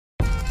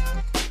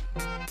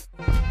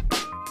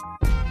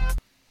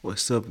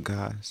What's up,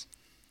 guys?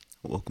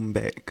 Welcome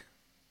back.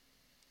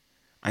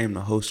 I am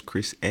the host,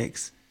 Chris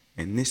X,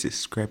 and this is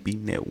Scrappy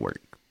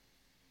Network.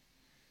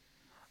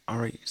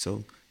 Alright,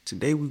 so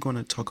today we're going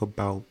to talk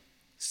about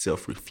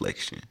self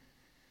reflection,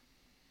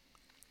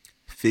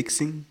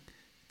 fixing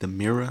the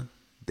mirror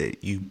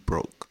that you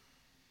broke.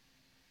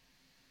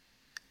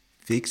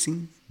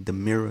 Fixing the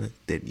mirror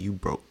that you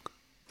broke.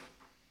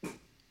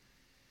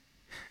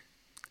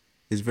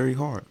 It's very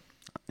hard.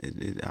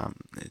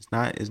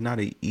 It's not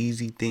an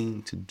easy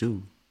thing to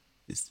do.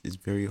 It's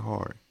very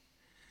hard.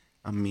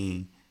 I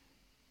mean,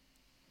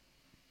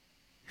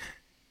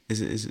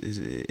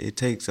 it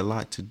takes a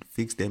lot to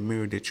fix that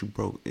mirror that you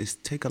broke. It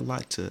take a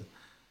lot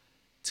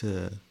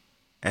to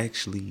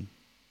actually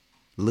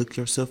look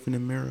yourself in the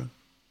mirror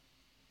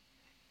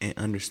and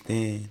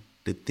understand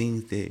the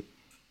things that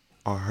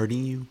are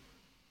hurting you,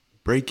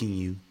 breaking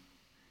you,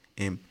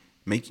 and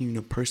making you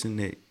the person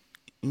that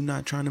you're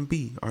not trying to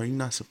be or you're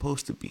not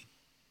supposed to be.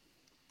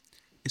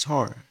 It's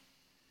hard.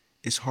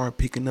 It's hard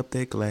picking up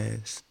that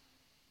glass,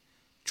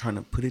 trying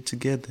to put it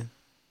together,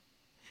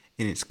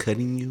 and it's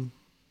cutting you,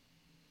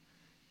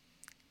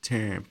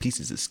 tearing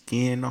pieces of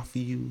skin off of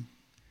you,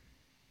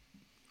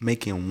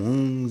 making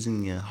wounds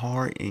in your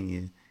heart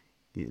and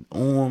your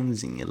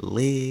arms and your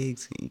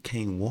legs, and you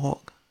can't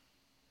walk.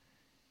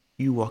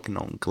 You walking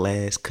on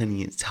glass, cutting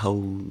your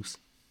toes.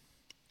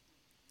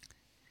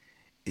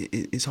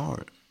 It's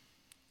hard.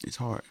 It's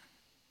hard,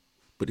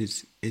 but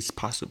it's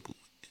possible.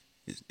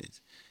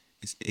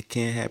 It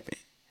can happen.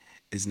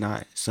 It's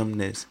not something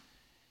that's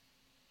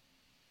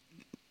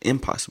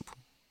impossible.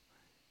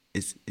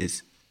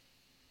 It's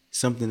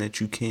something that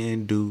you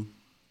can do.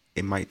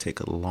 It might take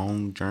a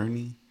long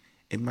journey.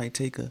 It might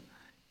take a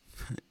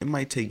it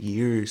might take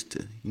years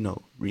to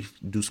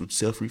do some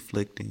self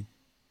reflecting,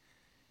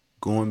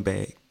 going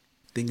back,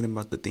 thinking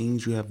about the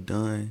things you have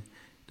done,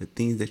 the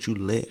things that you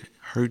let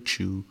hurt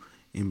you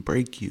and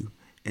break you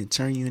and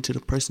turn you into the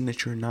person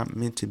that you're not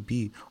meant to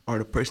be or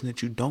the person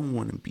that you don't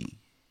want to be.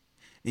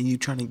 And you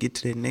trying to get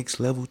to that next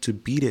level to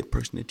be that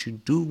person that you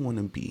do want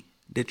to be,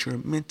 that you're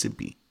meant to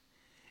be.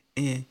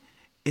 And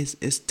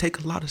it's take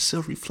a lot of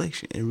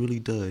self-reflection. It really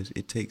does.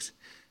 It takes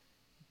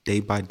day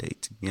by day,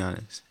 to be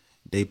honest.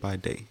 Day by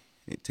day.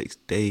 It takes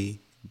day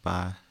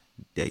by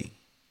day.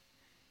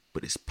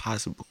 But it's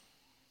possible.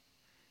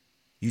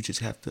 You just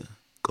have to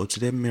go to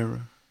that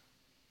mirror,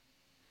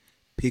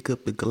 pick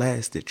up the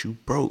glass that you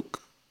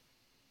broke,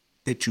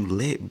 that you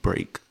let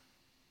break.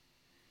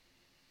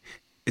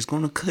 It's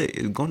gonna cut.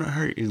 It's gonna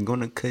hurt. It's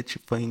gonna cut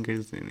your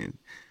fingers and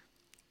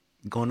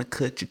it's gonna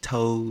cut your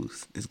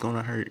toes. It's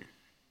gonna hurt.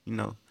 You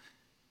know,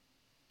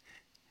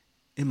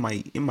 it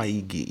might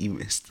get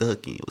even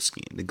stuck in your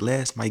skin. The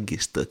glass might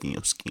get stuck in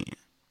your skin.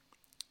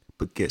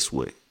 But guess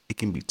what? It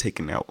can be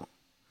taken out.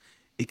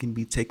 It can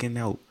be taken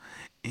out.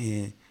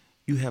 And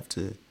you have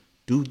to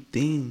do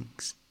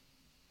things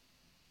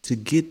to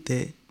get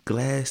that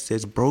glass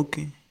that's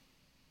broken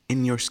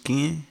in your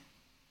skin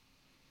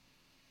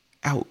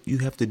out. You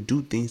have to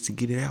do things to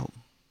get it out.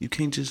 You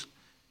can't just,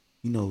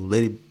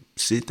 let it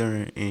sit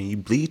there and you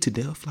bleed to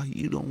death. Like,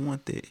 you don't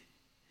want that.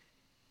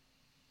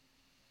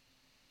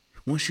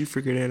 Once you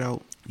figure that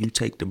out, you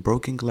take the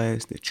broken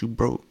glass that you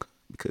broke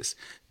because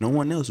no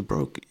one else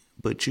broke it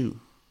but you.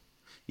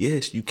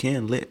 Yes, you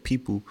can let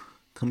people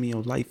come in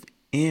your life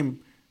and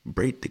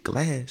break the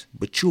glass,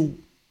 but the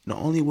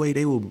only way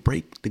they will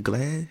break the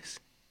glass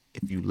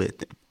if you let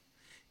them.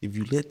 If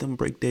you let them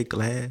break that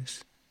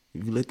glass,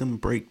 if you let them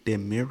break that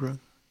mirror,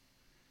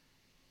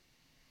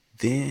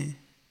 then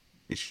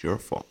it's your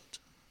fault.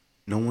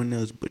 No one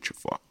else but your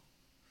fault.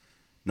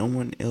 No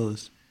one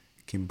else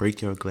can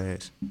break your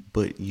glass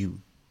but you.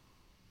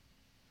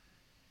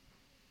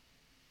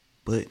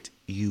 But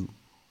you.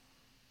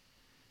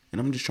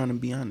 And I'm just trying to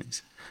be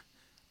honest.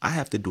 I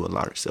have to do a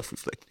lot of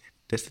self-reflecting.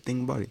 That's the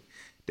thing about it.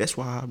 That's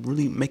why I'm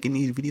really making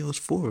these videos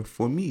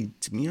for me,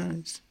 to be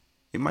honest.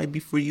 It might be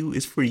for you.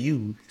 It's for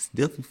you. It's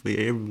definitely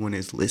for everyone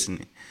that's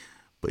listening.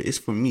 But it's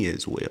for me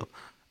as well.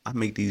 I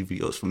make these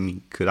videos for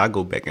me because I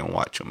go back and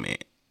watch them,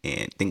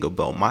 and think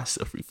about my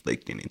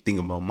self-reflecting and think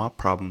about my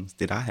problems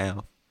that I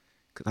have.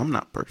 Because I'm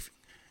not perfect.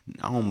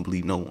 I don't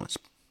believe no one's,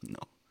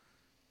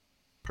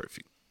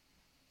 perfect.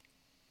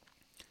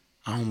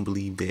 I don't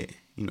believe that,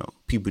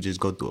 people just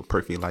go through a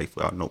perfect life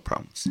without no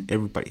problems.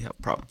 Everybody have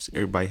problems.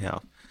 Everybody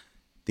have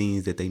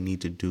things that they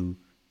need to do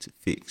to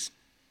fix.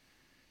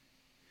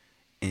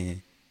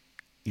 And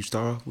you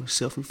start off with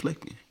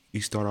self-reflecting.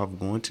 You start off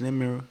going to that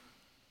mirror,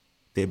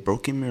 that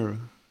broken mirror,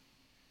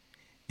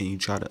 and you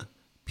try to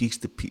piece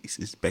the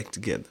pieces back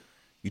together.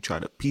 You try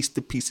to piece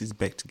the pieces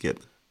back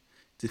together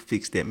to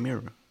fix that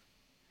mirror.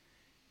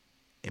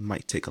 It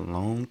might take a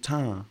long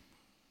time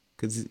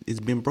because it's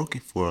been broken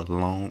for a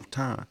long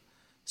time.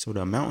 So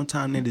the amount of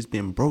time that it's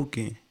been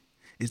broken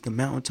is the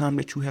amount of time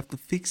that you have to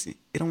fix it.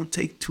 It don't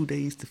take 2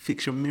 days to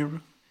fix your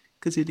mirror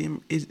because it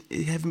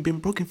haven't been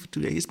broken for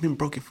 2 days. It's been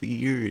broken for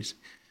years.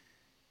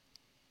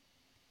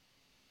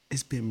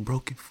 It's been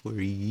broken for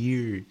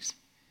years,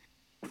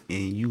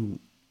 and you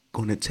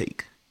gonna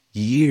take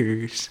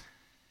years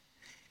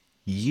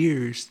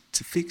years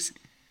to fix it.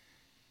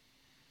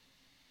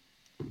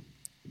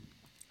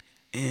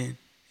 And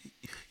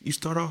you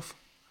start off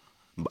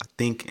by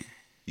thinking.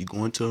 You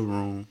go into a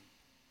room,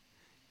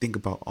 think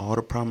about all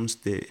the problems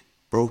that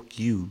broke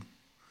you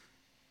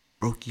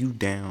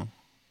down,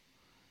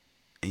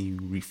 and you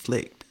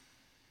reflect.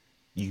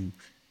 You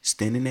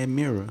stand in that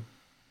mirror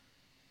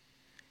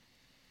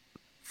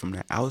from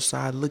the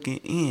outside looking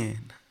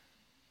in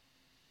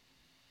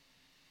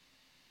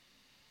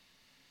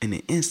and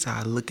the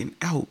inside looking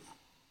out,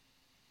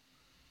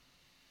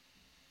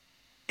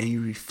 and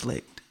you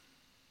reflect.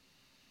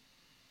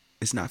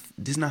 This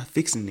not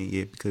fixing it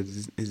yet,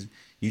 because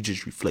you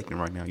just reflecting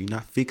right now. You're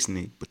not fixing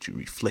it, but you're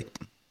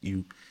reflecting.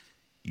 You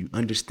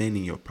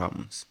understanding your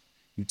problems.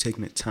 You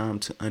taking the time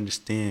to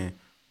understand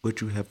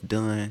what you have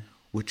done,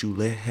 what you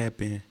let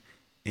happen,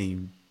 and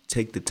you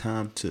take the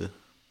time to,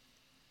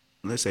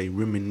 let's say,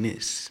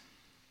 reminisce.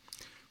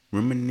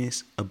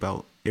 Reminisce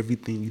about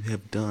everything you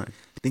have done.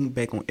 Think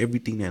back on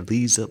everything that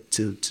leads up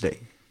to today.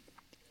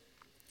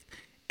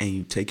 And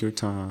you take your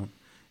time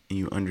and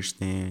you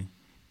understand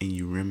and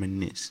you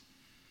reminisce.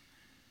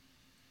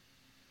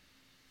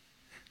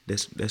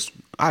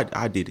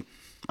 I did it.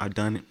 I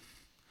done it.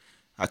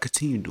 I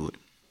continue to do it.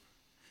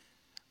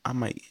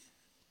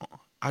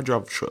 I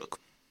drive a truck,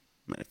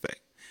 matter of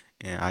fact.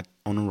 And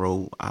on the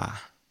road I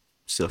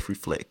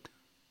self-reflect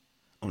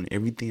on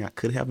everything I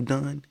could have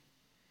done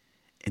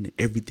and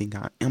everything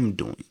I am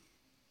doing.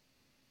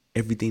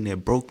 Everything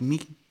that broke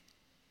me,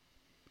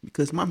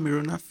 because my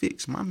mirror not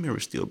fixed. My mirror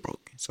still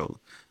broken. So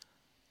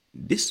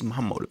this is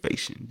my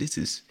motivation. This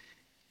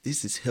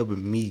is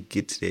helping me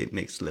get to that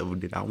next level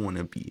that I want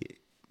to be at.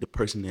 The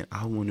person that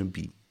I want to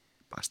be.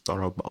 I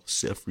start off about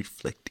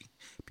self-reflecting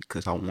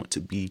because I want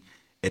to be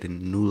at a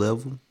new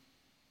level.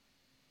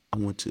 I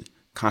want to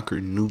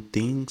conquer new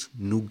things,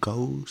 new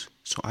goals.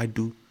 So I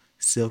do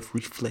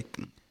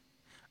self-reflecting.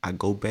 I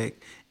go back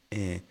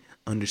and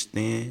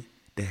understand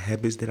the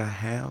habits that I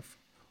have,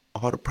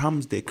 all the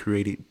problems that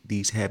created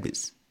these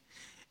habits,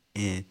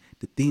 and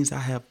the things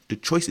I have, the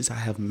choices I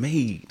have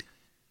made.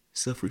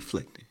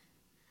 Self-reflecting.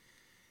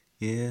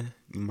 Yeah,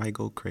 you might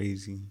go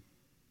crazy.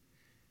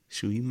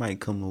 Shoot, you might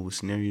come up with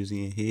scenarios in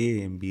your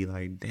head and be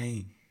like,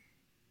 dang,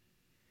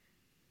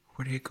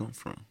 where'd they come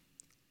from?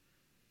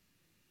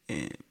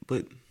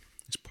 But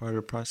it's part of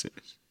the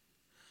process.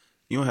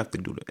 You don't have to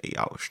do the 8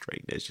 hours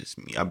straight. That's just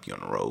me. I'll be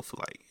on the road for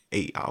like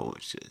 8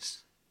 hours just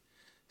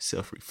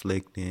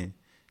self-reflecting,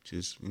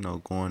 just,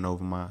 going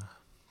over my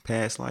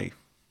past life,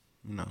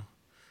 you know,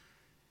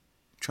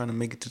 trying to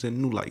make it to the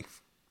new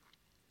life.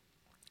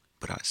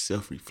 But I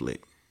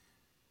self-reflect.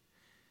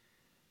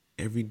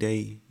 Every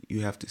day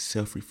you have to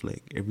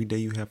self-reflect. Every day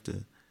you have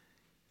to,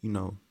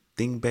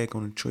 think back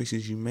on the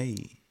choices you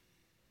made.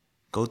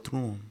 Go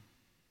through them.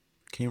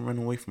 Can't run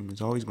away from it.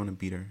 It's always going to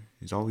be there.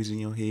 It's always in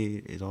your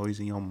head. It's always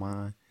in your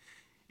mind.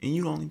 And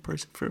you the only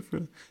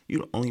person, you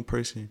the only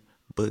person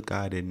but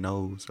God that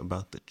knows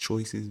about the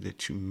choices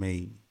that you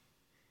made.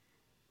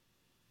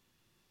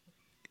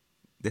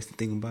 That's the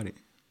thing about it.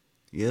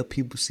 Yeah,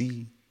 people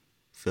see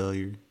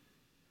failure.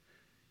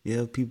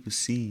 Yeah, people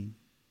see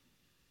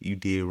you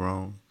did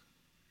wrong.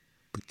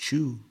 But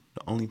you,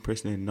 the only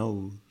person that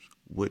knows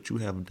what you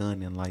have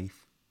done in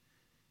life,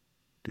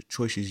 the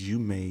choices you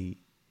made,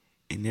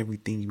 and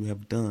everything you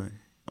have done.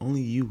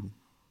 Only you.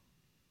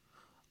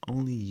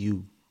 Only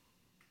you.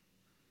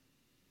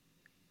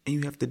 And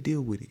you have to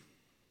deal with it.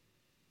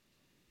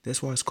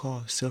 That's why it's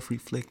called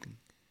self-reflecting.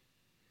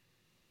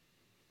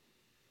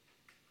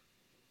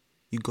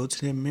 You go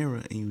to that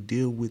mirror and you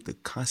deal with the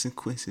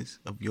consequences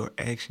of your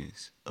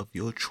actions, of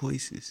your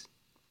choices.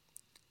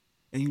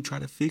 And you try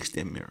to fix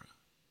that mirror.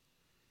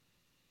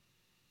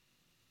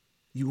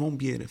 You won't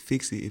be able to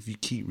fix it if you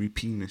keep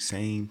repeating the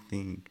same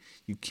thing.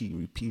 You keep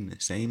repeating the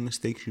same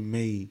mistakes you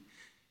made.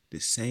 The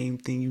same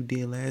thing you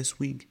did last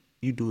week,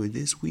 you do it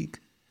this week.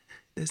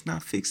 That's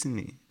not fixing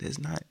it.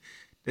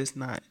 That's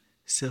not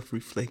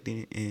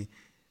self-reflecting and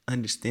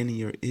understanding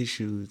your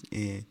issues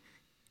and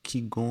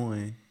keep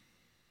going.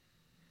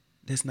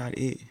 That's not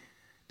it.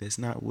 That's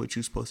not what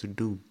you're supposed to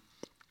do.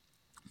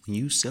 When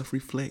you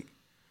self-reflect,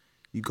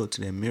 you go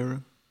to that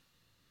mirror,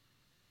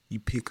 you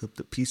pick up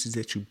the pieces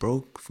that you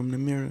broke from the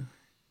mirror,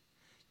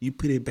 you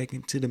put it back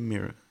into the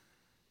mirror,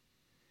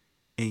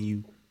 and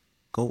you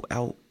go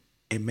out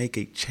and make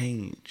a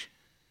change.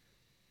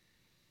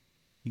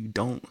 You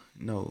don't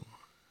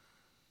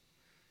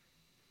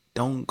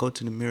go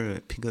to the mirror,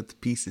 pick up the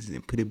pieces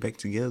and put it back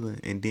together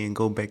and then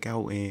go back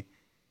out and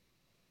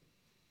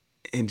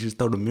just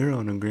throw the mirror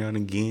on the ground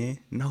again.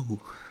 No,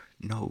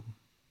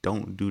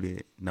 don't do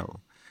that.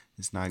 No,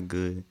 it's not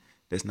good.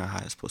 That's not how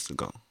it's supposed to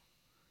go.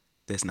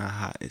 That's not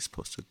how it's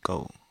supposed to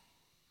go.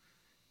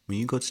 When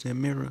you go to that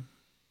mirror,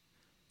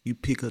 you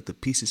pick up the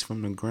pieces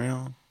from the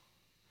ground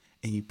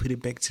and you put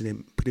it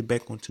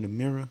back onto the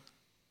mirror,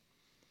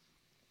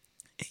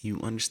 and you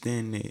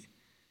understand that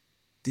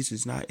this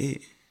is not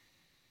it.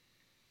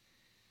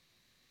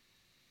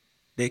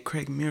 That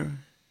cracked mirror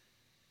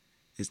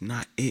is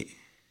not it.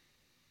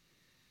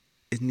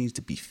 It needs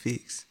to be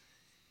fixed.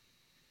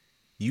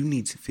 You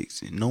need to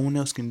fix it. No one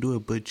else can do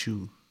it but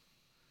you.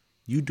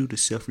 You do the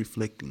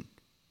self-reflecting.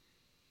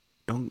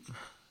 Don't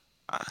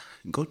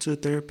go to a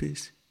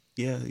therapist.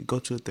 Yeah, go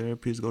to a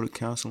therapist, go to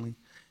counseling.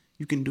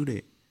 You can do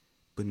that.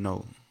 But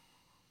no,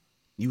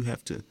 you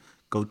have to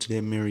go to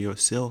that mirror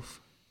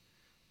yourself,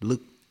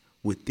 look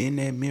within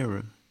that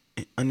mirror,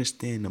 and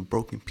understand the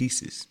broken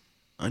pieces.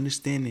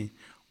 Understanding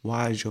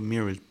why is your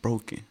mirror is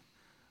broken.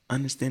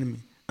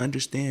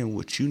 Understand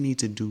what you need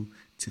to do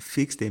to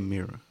fix that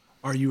mirror.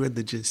 Or you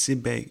rather just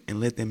sit back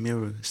and let that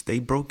mirror stay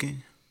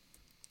broken?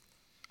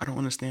 I don't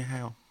understand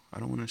how.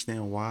 I don't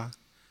understand why.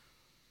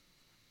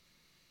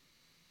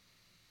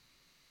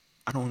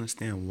 I don't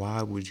understand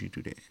why would you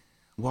do that?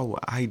 Why would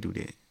I do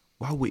that?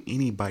 Why would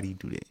anybody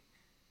do that?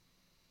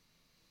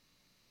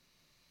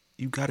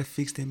 You gotta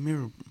fix that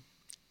mirror.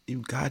 You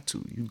got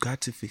to. You got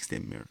to fix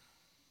that mirror.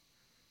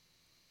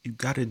 You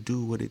gotta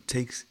do what it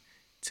takes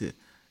to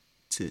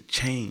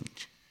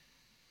change.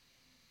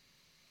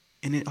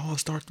 And it all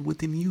starts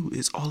within you.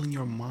 It's all in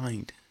your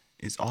mind.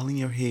 It's all in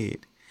your head.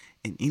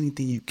 And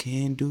anything you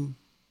can do,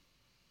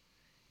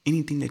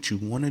 anything that you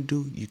want to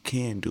do, you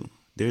can do.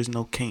 There's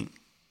no can't.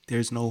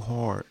 There's no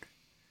hard.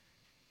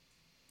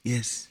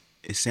 Yes,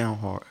 it sounds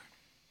hard.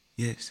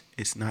 Yes,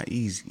 it's not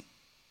easy.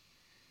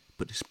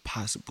 But it's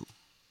possible.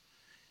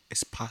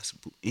 It's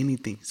possible.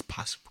 Anything is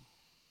possible.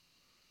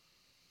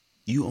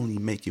 You only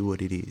make it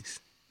what it is.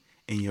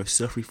 And your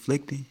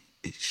self-reflecting,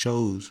 it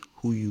shows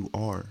who you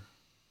are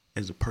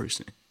as a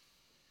person.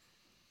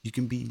 You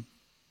can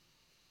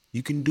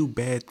do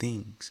bad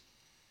things.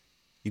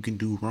 You can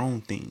do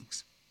wrong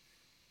things.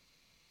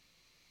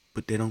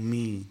 But that don't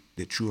mean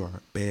that you are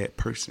a bad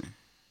person.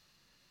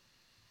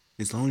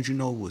 As long as you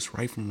know what's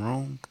right from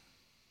wrong,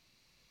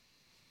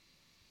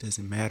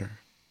 doesn't matter.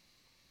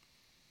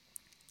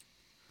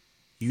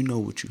 You know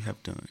what you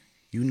have done.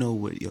 You know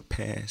what your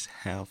past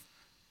have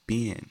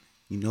been.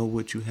 You know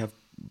what you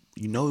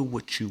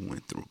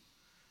went through.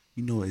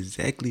 You know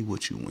exactly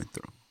what you went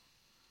through.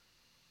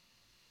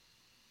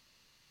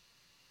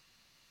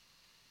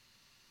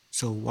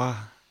 So why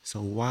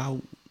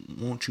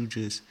won't you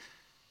just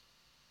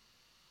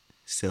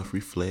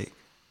self-reflect,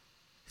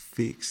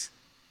 fix,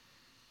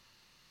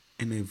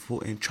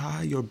 and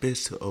try your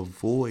best to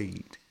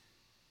avoid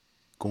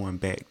going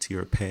back to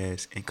your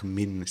past and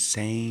committing the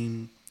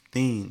same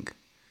thing.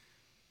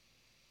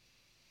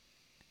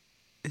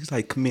 It's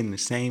like committing the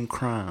same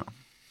crime.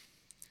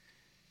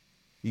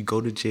 You go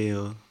to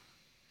jail.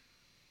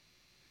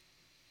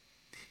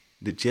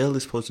 The jail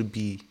is supposed to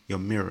be your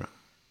mirror.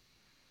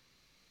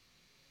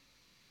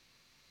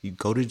 You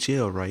go to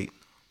jail, right?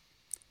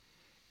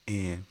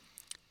 And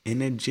in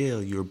that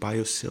jail, you're by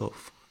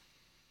yourself.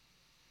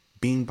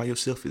 Being by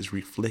yourself is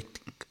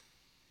reflecting.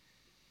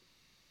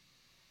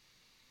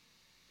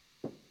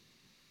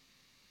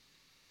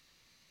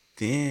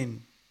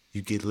 Then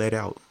you get let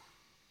out.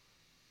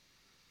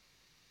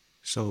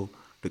 So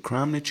the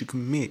crime that you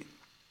commit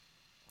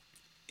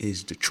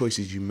is the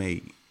choices you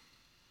made.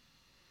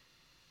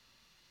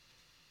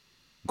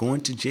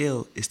 Going to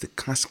jail is the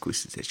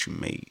consequences that you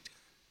made.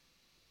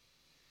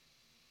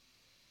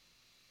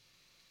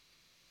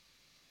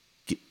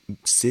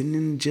 Sitting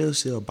in the jail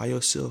cell by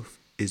yourself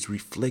is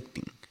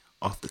reflecting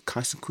off the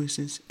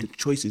consequences and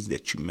choices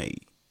that you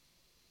made.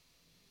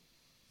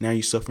 Now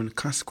you're suffering the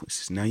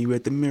consequences. Now you're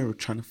at the mirror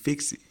trying to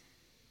fix it.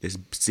 It's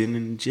sitting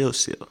in the jail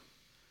cell.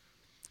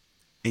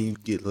 And you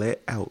get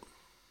let out.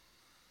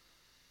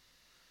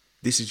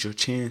 This is your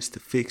chance to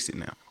fix it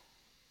now.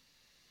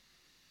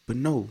 But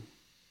no,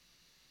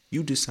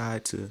 you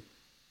decide to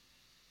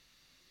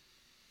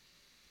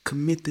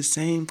commit the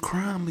same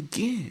crime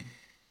again.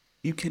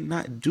 You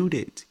cannot do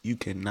that. You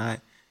cannot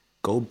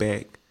go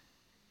back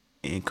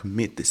and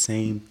commit the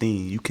same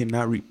thing. You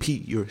cannot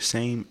repeat your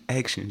same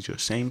actions, your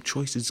same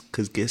choices,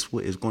 because guess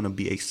what? It's going to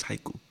be a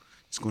cycle.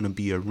 It's going to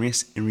be a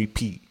rinse and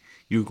repeat.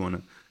 You're going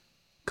to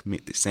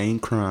commit the same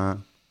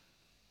crime,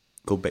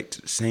 go back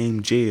to the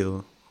same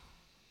jail,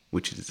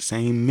 which is the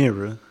same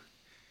mirror,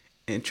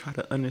 and try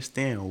to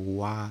understand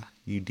why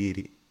you did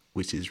it,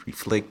 which is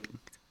reflecting.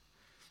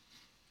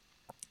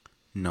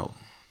 No,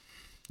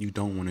 you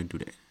don't want to do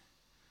that.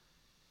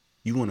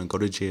 You want to go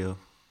to jail.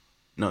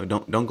 No,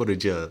 don't go to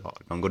jail at all.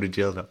 Don't go to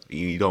jail at all.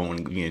 You don't want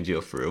to be in jail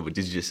for real, but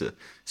this is just a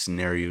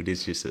scenario.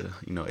 This is just a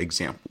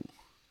example.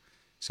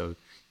 So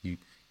you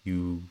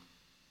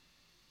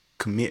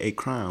commit a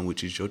crime,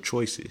 which is your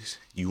choices.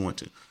 You want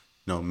to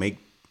in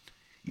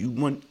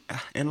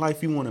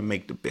life you want to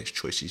make the best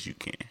choices you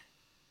can.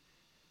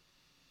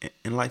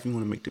 In life you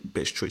want to make the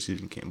best choices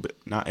you can, but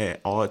not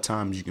at all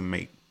times you can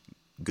make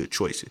good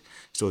choices.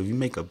 So if you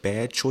make a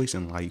bad choice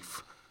in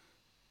life,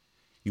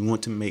 you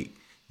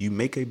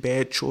make a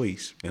bad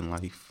choice in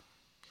life,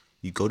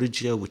 you go to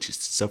jail, which is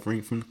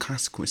suffering from the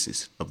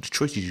consequences of the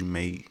choices you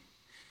made.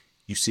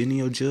 You sit in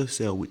your jail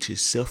cell, which is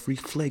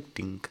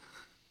self-reflecting,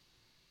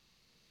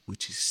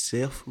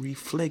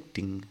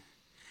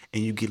 and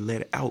you get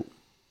let out.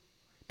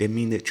 That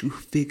means that you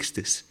fix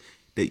this,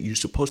 that you're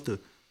supposed to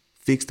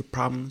fix the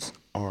problems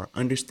or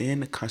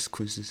understand the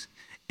consequences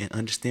and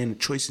understand the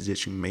choices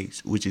that you make,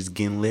 which is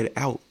getting let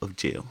out of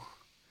jail.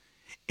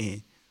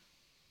 And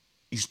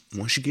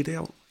once you get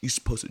out, you're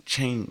supposed to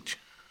change.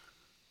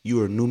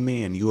 You are a new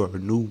man. You are a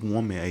new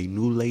woman, a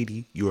new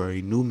lady. You are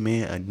a new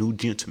man, a new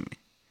gentleman.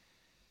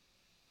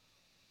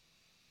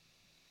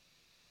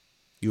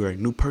 You are a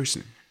new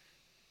person.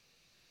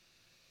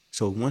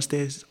 So once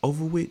that's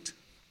over with,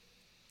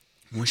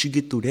 once you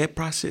get through that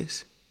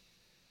process,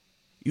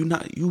 you're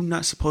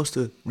not supposed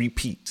to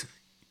repeat.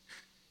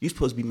 You're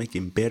supposed to be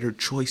making better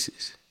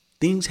choices.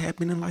 Things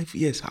happen in life.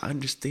 Yes, I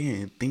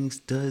understand. Things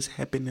does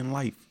happen in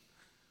life.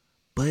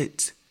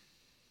 But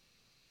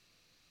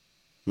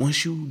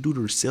once you do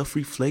the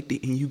self-reflecting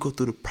and you go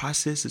through the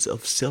processes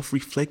of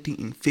self-reflecting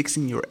and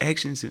fixing your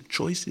actions and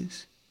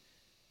choices,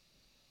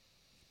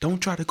 don't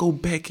try to go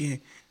back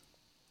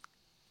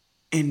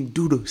and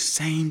do the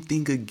same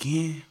thing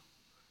again.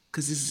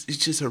 Because it's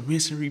just a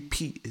rinse and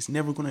repeat. It's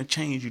never going to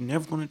change. You're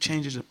never going to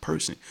change as a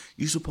person.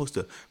 You're supposed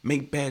to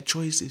make bad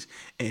choices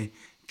and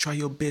try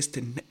your best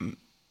to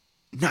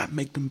not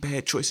make them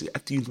bad choices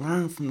after you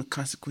learn from the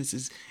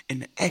consequences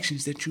and the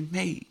actions that you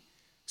made.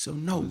 So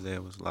no.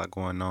 There was a lot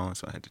going on,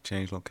 so I had to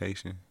change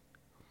location.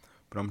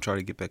 But I'm trying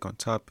to get back on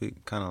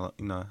topic. Kind of,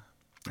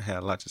 I had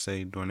a lot to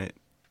say during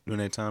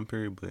that time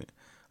period, but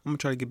I'm gonna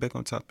try to get back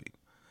on topic.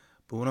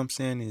 But what I'm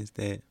saying is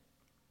that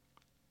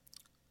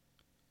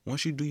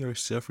once you do your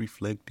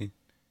self-reflecting,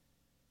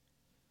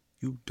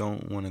 you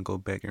don't want to go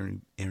back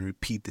and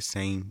repeat the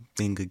same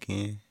thing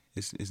again.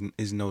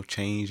 It's no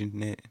change in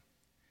that.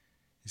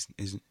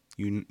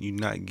 You're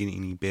not getting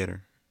any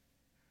better.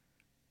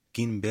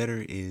 Getting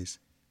better is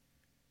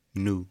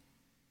new.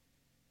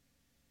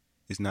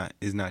 It's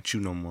not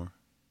you no more.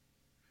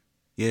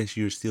 Yes,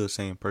 you're still the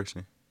same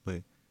person,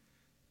 but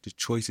the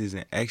choices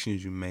and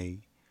actions you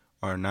made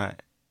are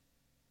not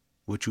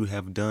what you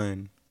have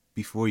done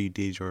before you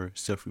did your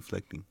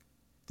self-reflecting.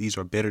 These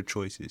are better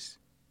choices.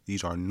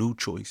 These are new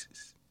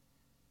choices.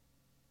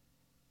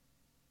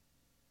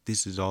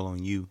 This is all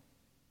on you.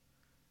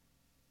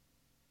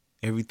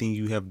 Everything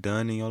you have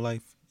done in your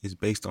life is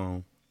based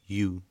on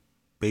you,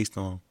 based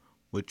on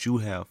what you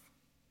have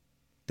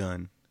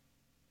done.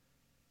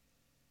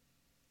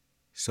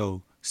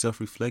 So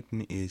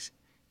self-reflecting is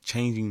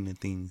changing the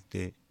things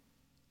that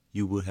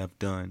you would have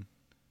done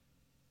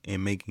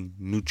and making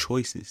new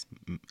choices,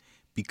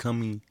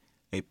 becoming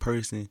a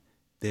person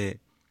that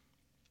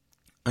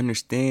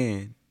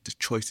understand the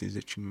choices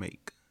that you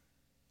make,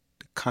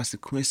 the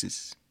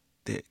consequences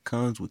that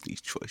comes with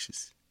these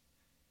choices.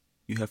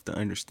 You have to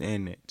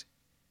understand that.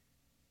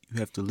 You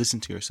have to listen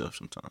to yourself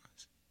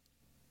sometimes.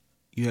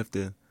 You have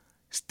to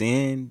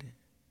stand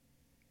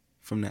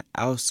from the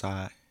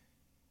outside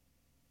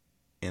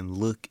and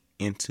look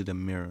into the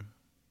mirror.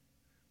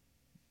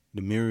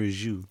 The mirror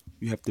is you.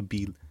 You have to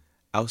be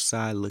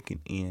outside looking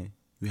in.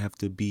 You have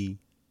to be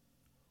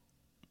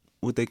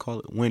what they call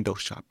it, window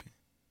shopping.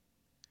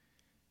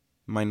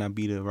 Might not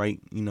be the right,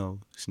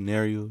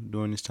 scenario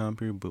during this time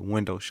period, but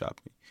window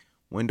shopping.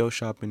 Window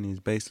shopping is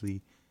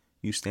basically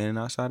you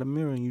standing outside the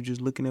mirror and you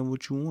just looking at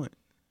what you want.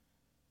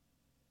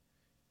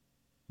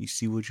 You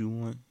see what you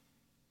want.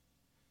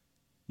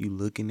 You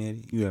looking at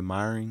it. You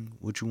admiring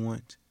what you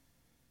want.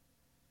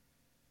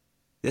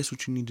 That's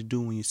what you need to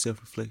do when you're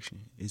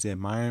self-reflection, is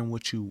admiring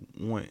what you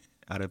want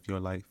out of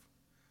your life.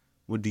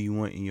 What do you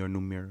want in your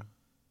new mirror?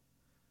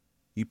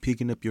 You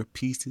picking up your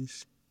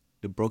pieces,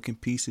 the broken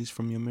pieces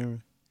from your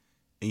mirror,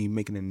 and you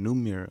making a new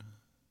mirror.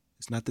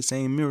 It's not the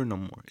same mirror no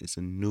more. It's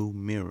a new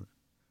mirror.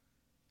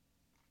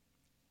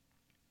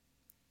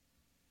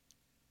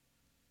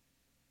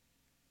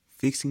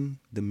 Fixing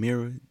the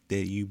mirror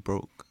that you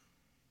broke.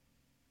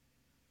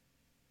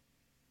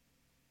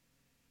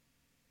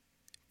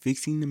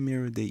 Fixing the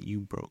mirror that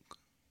you broke.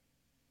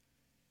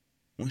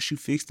 Once you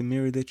fix the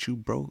mirror that you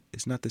broke,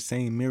 it's not the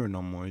same mirror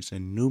no more. It's a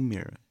new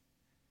mirror.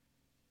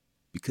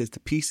 Because the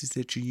pieces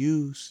that you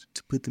use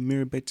to put the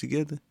mirror back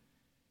together,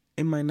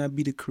 it might not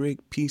be the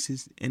correct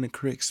pieces in the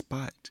correct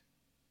spot.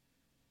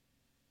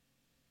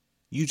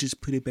 You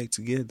just put it back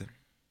together.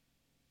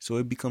 So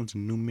it becomes a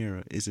new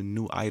mirror. It's a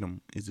new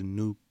item. It's a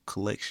new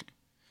collection.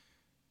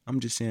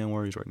 I'm just saying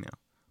words right now.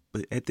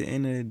 But at the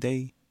end of the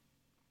day,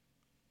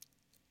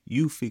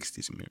 you fix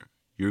this mirror.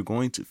 You're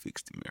going to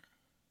fix the mirror.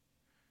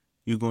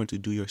 You're going to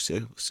do your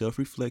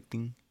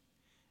self-reflecting,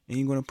 and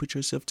you're going to put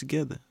yourself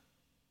together.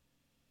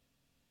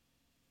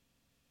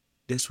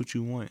 That's what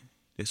you want.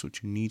 That's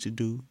what you need to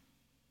do.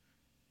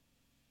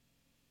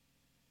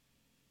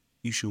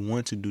 You should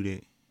want to do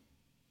that.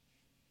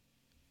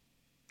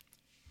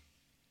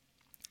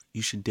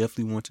 You should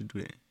definitely want to do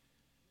that.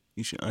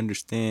 You should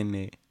understand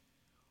that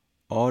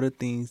all the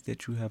things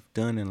that you have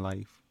done in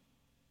life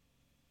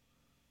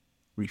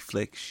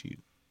reflects you.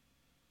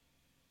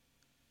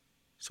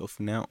 So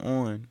from now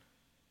on,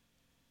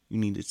 you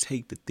need to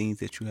take the things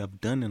that you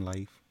have done in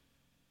life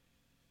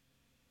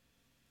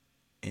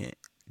and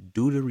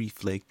do the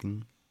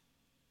reflecting.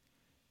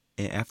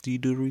 And after you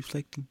do the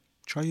reflecting,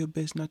 try your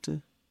best not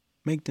to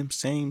make them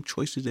same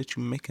choices that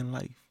you make in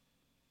life.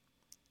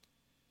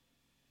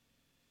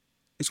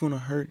 It's going to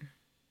hurt.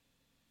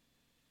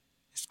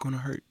 gonna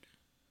hurt.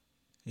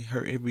 It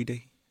hurt every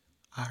day.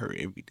 I hurt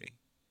every day.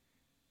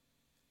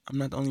 I'm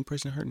not the only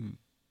person hurting.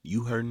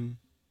 You hurting.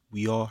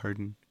 We all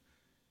hurting.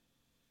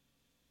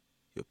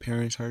 Your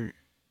parents hurt.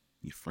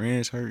 Your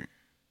friends hurt.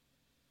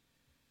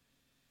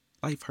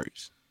 Life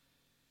hurts.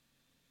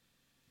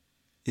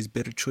 It's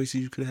better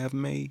choices you could have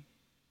made,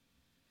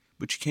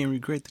 but you can't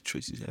regret the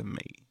choices you have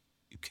made.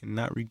 You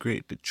cannot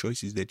regret the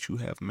choices that you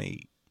have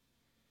made.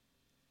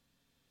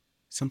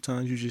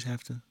 Sometimes you just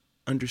have to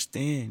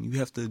understand. You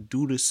have to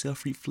do the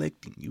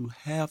self-reflecting. You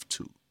have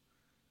to.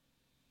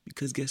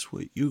 Because guess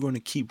what? You're going to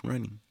keep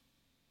running.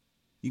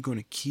 You're going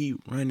to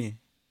keep running.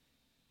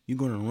 You're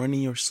going to run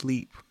in your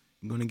sleep.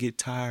 You're going to get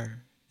tired.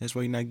 That's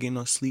why you're not getting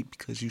no sleep,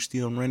 because you're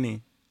still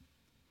running.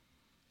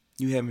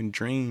 You having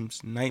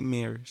dreams,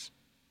 nightmares.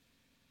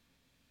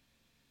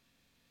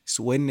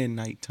 Sweating at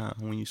nighttime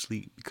when you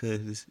sleep,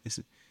 because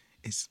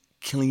it's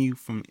killing you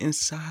from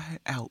inside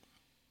out.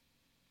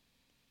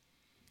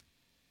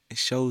 It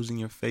shows in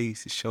your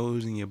face. It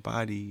shows in your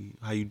body,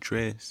 how you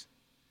dress.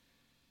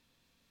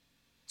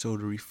 So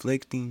the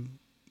reflecting,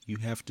 you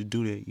have to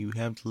do that. You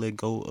have to let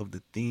go of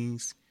the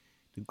things,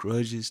 the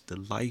grudges, the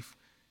life,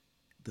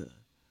 the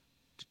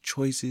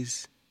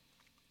choices.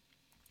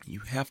 You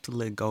have to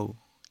let go.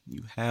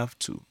 You have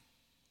to.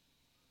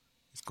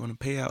 It's gonna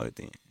pay out at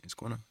the end. It's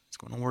gonna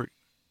work.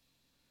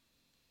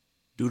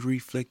 Do the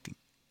reflecting.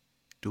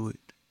 Do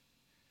it.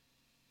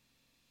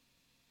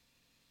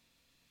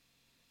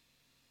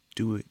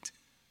 Do it.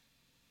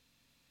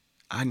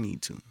 I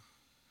need to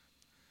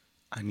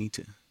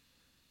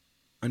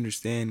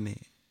understand that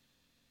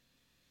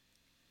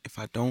if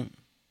I don't,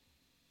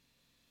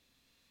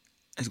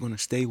 it's gonna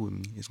stay with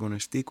me. It's gonna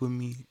stick with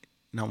me,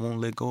 and I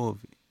won't let go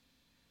of it.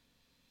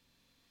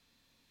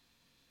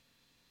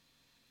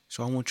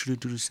 So I want you to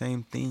do the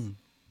same thing.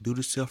 Do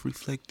the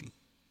self-reflecting.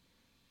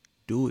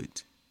 Do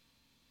it.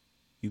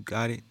 You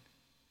got it.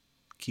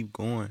 Keep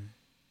going.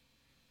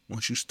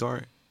 Once you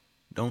start,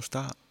 don't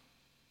stop.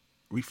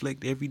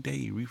 Reflect every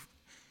day.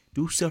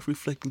 Do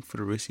self-reflecting for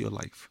the rest of your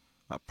life.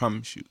 I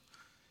promise you.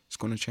 It's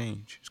going to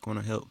change. It's going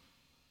to help.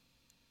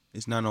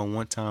 It's not a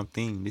one-time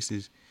thing. This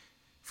is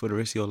for the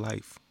rest of your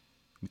life.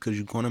 Because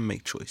you're going to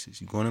make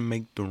choices. You're going to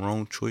make the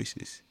wrong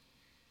choices.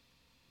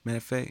 Matter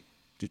of fact,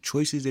 the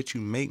choices that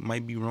you make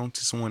might be wrong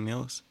to someone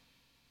else,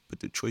 but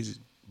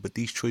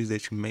these choices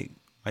that you make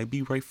might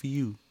be right for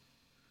you.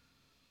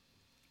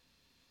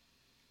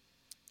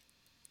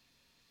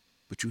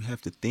 But you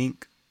have to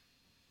think,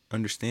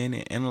 understand,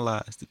 and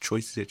analyze the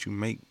choices that you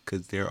make,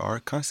 because there are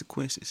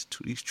consequences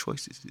to these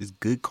choices. It's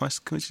good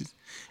consequences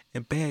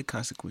and bad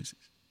consequences.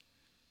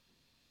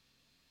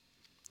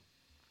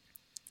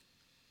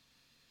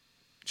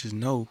 Just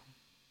know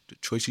the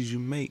choices you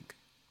make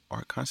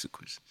are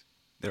consequences.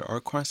 There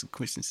are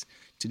consequences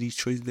to these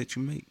choices that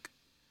you make.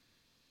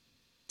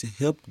 To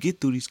help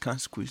get through these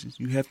consequences,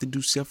 you have to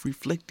do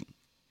self-reflecting.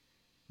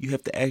 You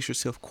have to ask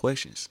yourself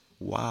questions.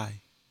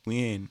 Why?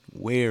 When?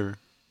 Where?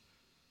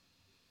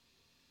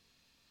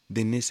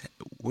 Then this,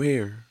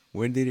 where?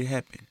 Where did it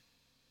happen?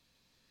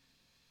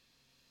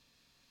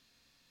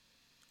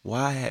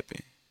 Why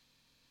happened?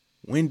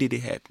 When did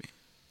it happen?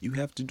 You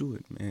have to do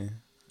it,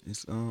 man.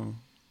 It's a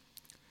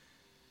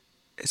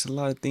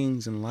lot of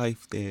things in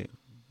life that,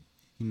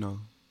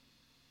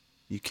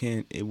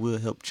 it will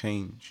help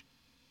change.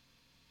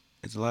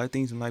 There's a lot of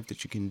things in life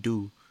that you can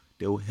do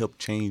that will help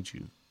change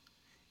you.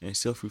 And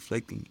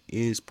self-reflecting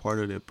is part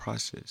of that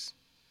process.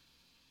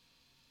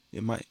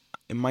 It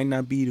might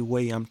not be the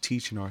way I'm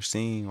teaching or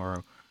saying,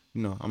 or,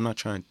 I'm not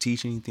trying to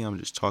teach anything. I'm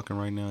just talking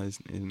right now.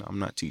 And I'm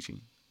not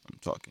teaching. I'm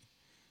talking.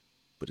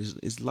 But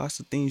it's lots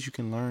of things you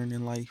can learn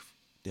in life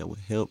that will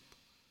help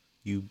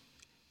you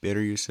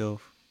better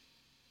yourself,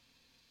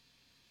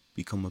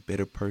 become a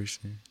better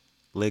person,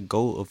 let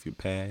go of your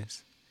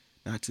past.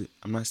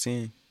 I'm not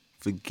saying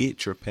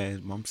forget your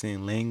past, but I'm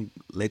saying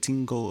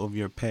letting go of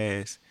your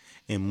past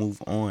and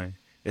move on.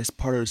 That's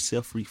part of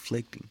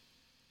self-reflecting.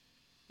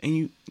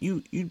 And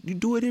you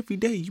do it every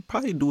day. You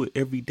probably do it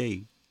every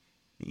day.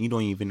 And you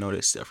don't even know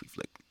that's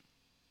self-reflecting.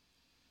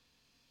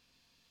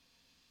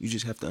 You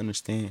just have to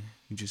understand.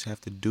 You just have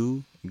to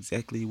do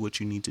exactly what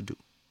you need to do.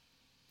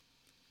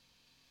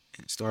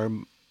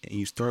 And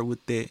you start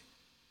with that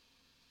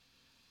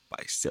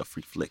by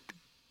self-reflecting.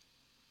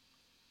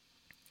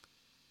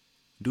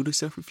 Do the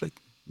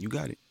self-reflecting. You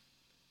got it.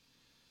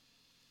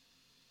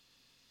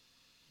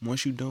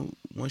 Once you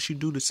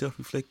do the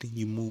self-reflecting,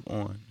 you move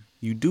on.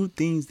 You do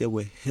things that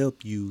will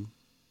help you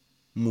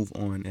move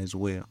on as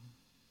well.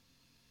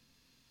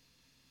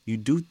 You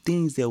do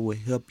things that will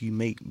help you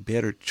make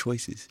better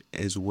choices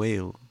as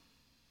well.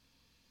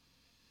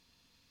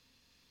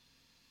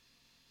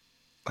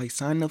 Like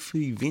sign up for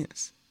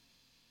events.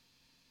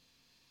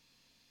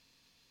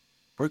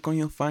 Work on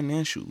your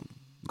financial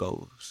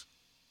goals.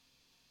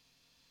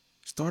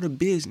 Start a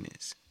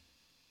business.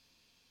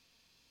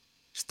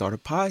 Start a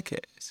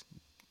podcast.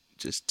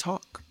 Just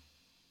talk.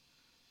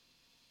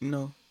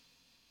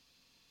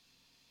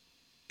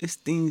 It's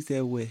things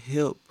that will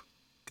help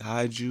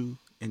guide you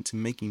into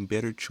making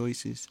better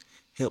choices,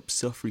 help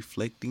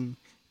self-reflecting,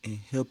 and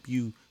help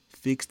you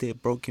fix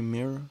that broken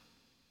mirror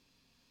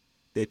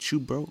that you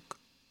broke.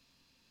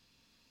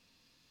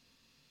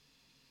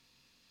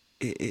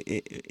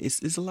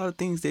 It's a lot of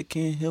things that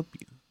can help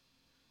you.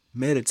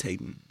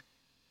 Meditating,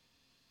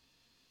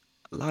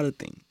 a lot of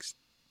things,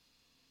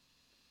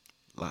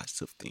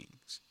 lots of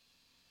things.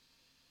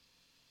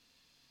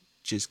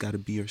 Just gotta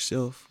be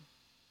yourself,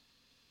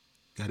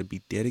 gotta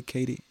be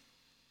dedicated,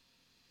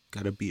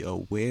 gotta be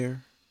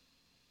aware,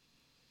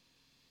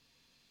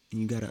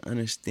 and you gotta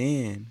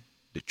understand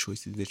the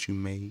choices that you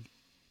made,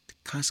 the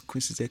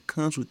consequences that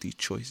comes with these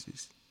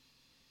choices.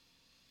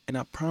 And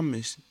I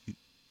promise you,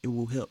 it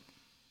will help.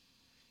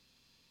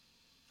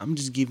 I'm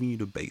just giving you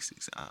the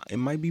basics. It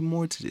might be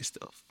more to this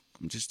stuff.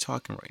 I'm just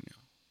talking right now.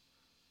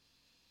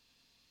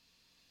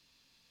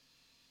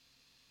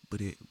 But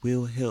it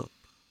will help.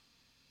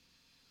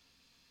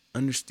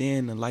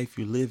 Understand the life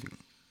you're living.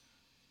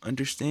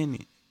 Understand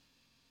it.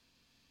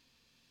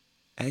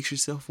 Ask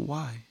yourself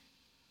why.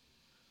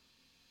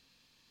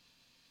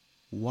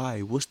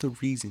 Why? What's the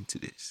reason to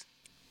this?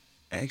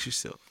 Ask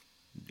yourself.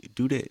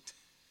 Do that.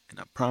 And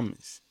I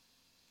promise,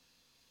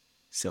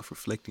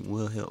 self-reflecting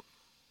will help.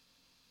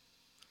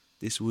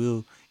 It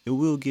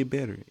will get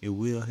better. It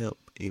will help.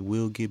 It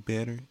will get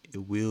better. It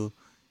will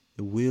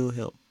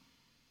help.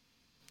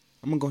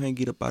 I'm gonna go ahead and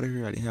get up out of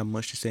here. I didn't have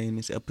much to say in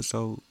this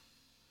episode.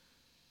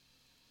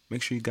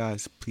 Make sure you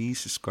guys please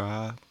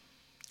subscribe,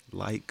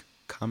 like,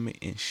 comment,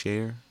 and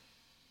share.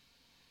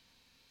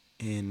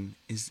 And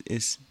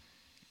it's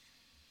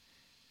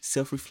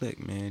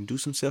self-reflect, man. Do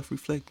some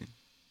self-reflecting.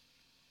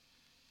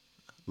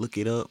 Look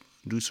it up.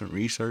 Do some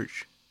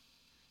research.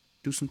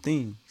 Do some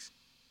things.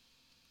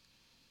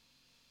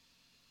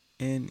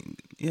 And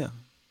yeah,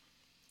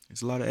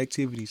 there's a lot of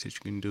activities that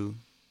you can do.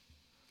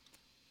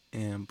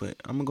 But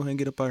I'm gonna go ahead and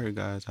get up out of here,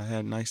 guys. I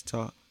had a nice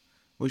talk.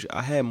 Which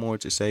I had more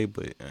to say,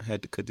 but I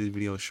had to cut this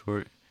video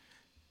short.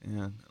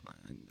 And I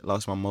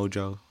lost my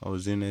mojo. I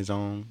was in that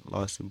zone,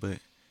 lost it, but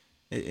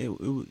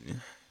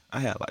I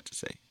had a lot to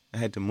say. I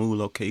had to move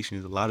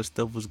locations. A lot of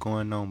stuff was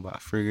going on, but I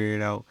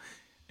figured it out.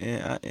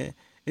 And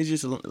it's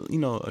just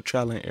a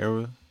trial and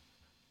error.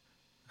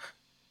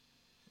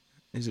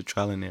 It's a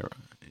trial and error,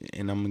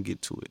 and I'm gonna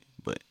get to it.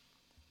 But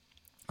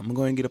I'm gonna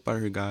go ahead and get up out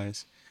of here,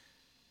 guys.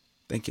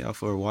 Thank y'all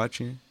for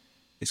watching.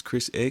 It's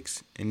Chris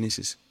X, and this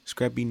is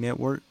Scrappy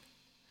Network.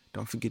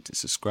 Don't forget to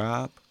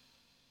subscribe,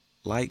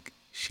 like,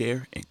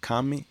 share, and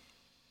comment.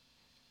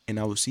 And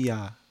I will see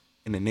y'all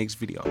in the next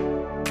video.